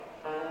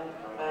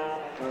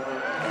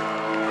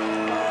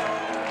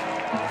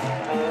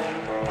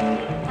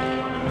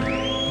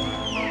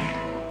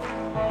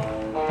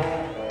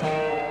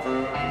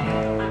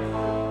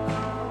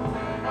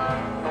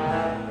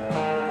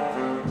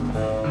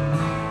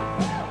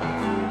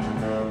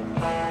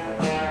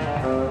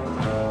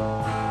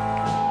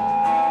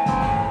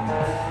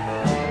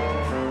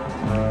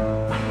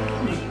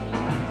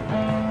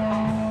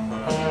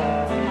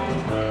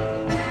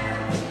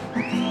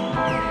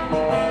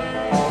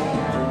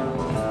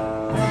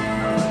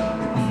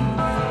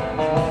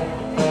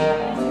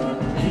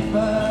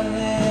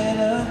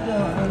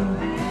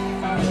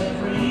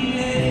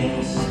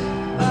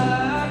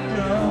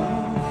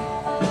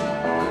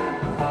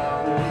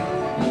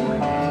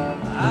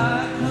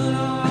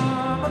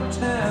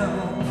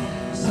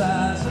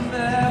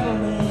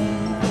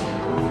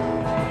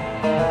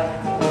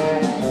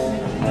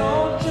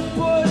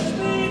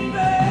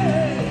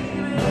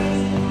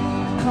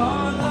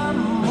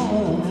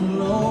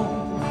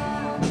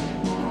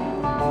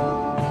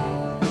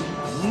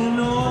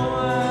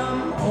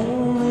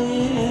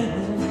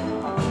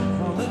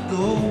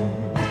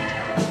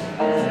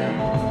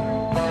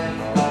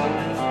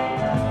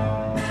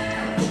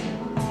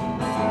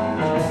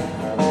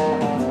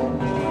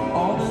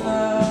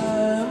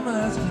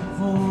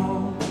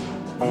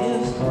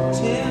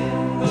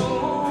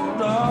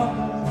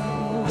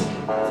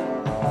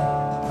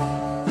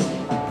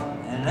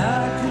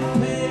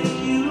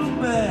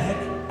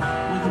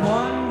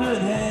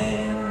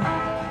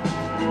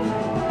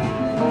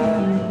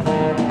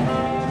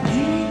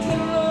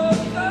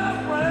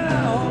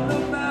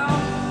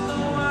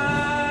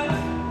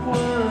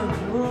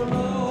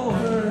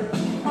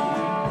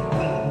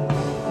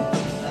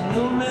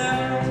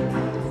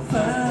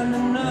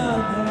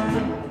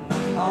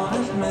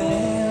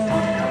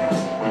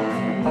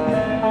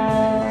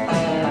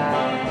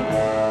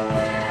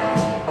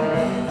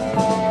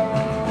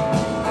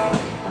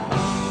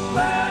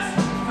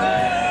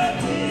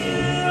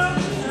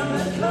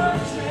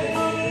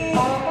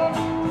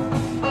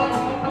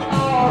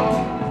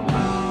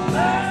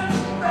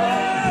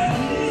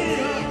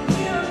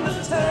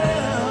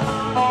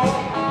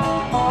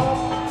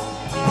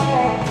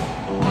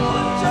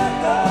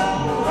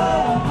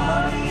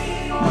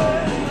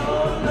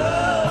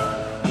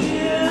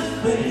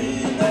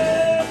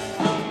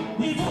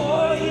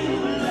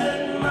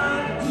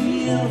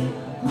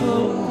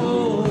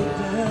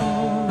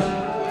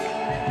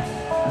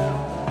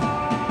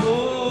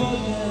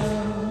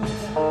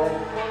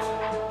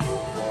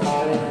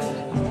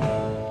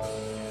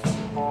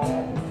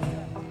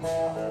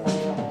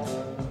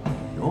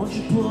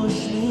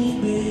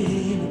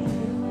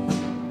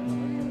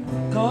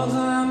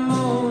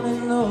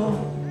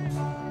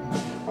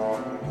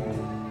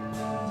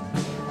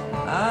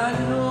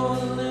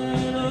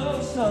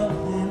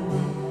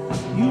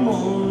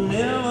won't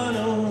never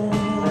know.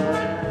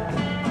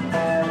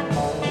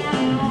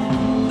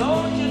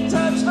 Don't you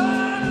touch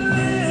her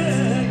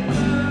leg,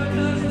 girl,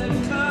 just a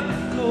cup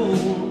of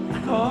cold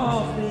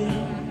coffee.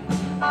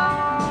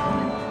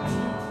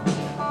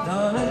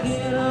 Gonna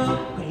get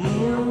up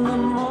in the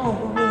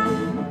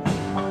morning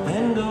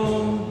and go.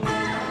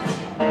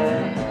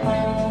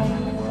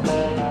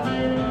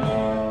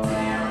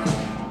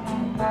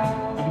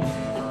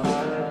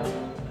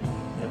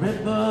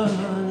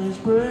 Everybody's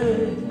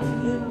praying,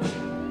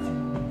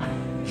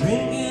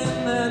 drinking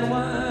that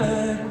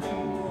wine.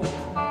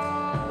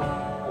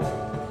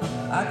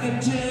 I can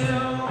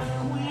tell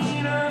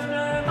Queen of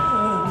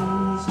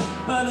Diamonds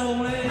by the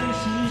way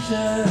she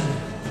shines.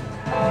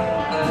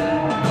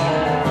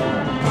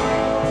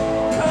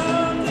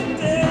 Come to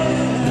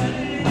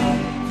Daddy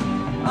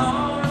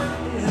on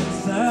the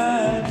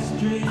inside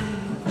street.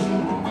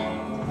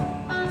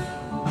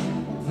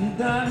 You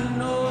got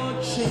no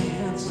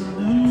chance of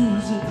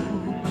losing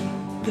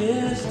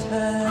this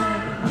time.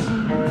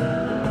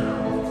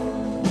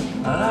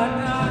 I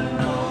got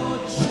no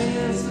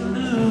chance of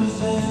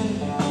losing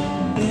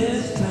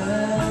this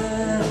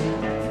time.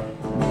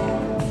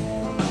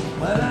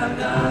 But I've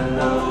got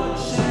no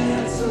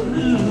chance of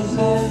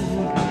losing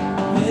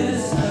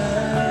this time.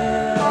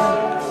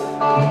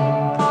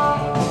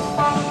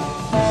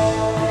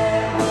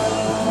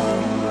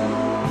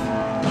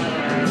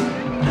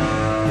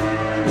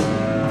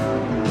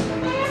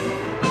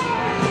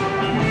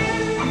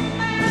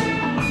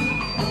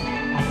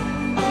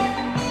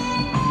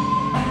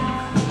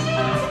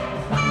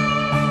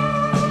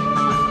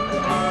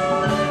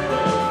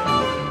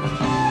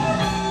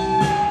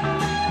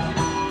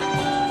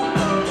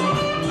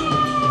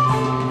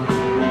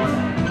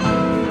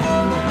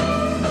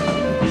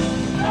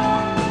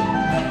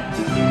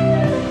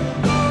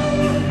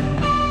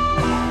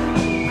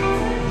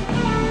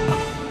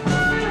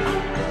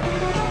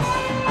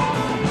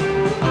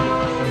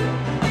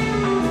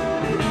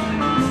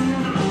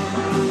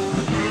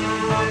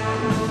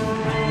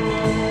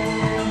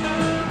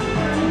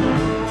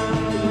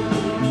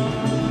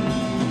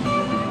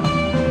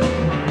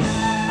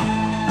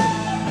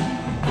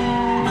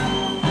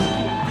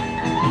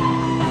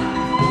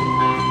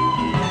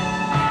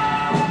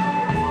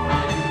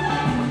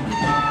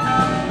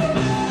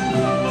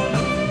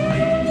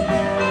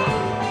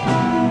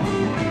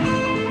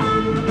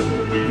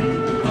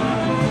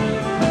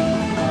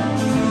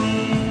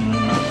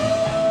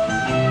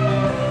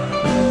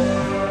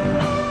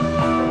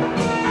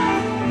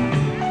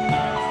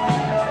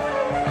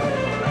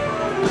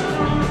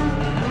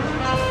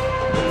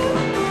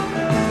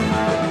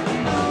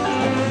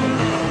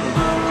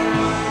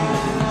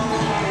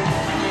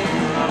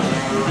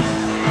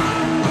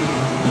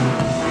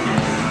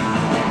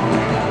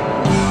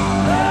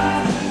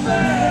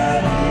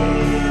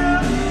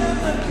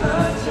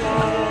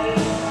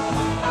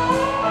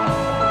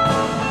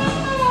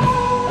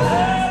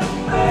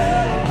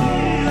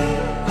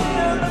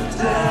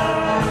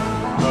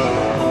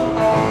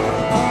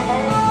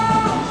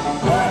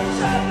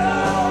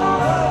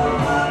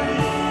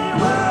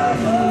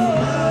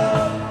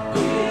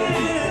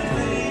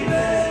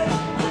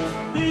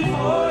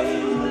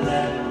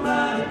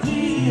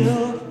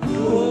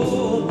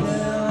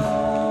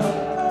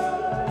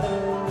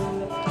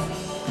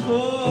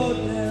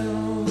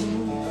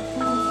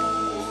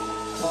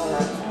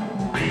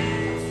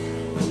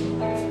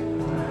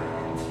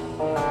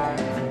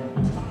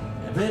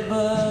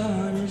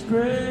 Everybody's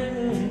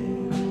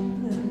praying,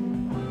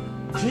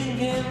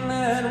 drinking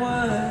that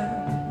wine.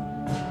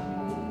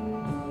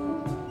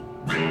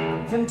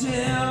 Can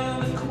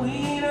tell the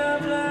Queen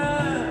of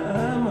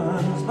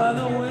Diamonds by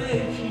the way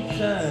she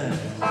shines.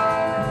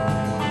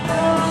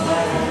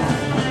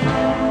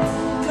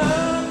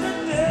 Come to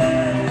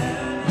Daddy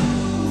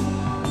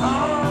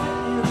on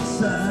the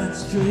inside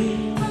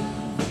street.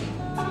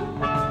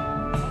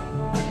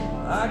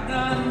 I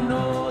got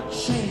no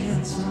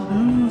chance of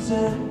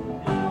losing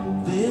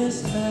this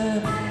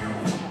time,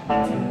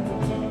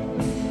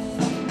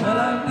 but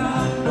I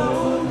got no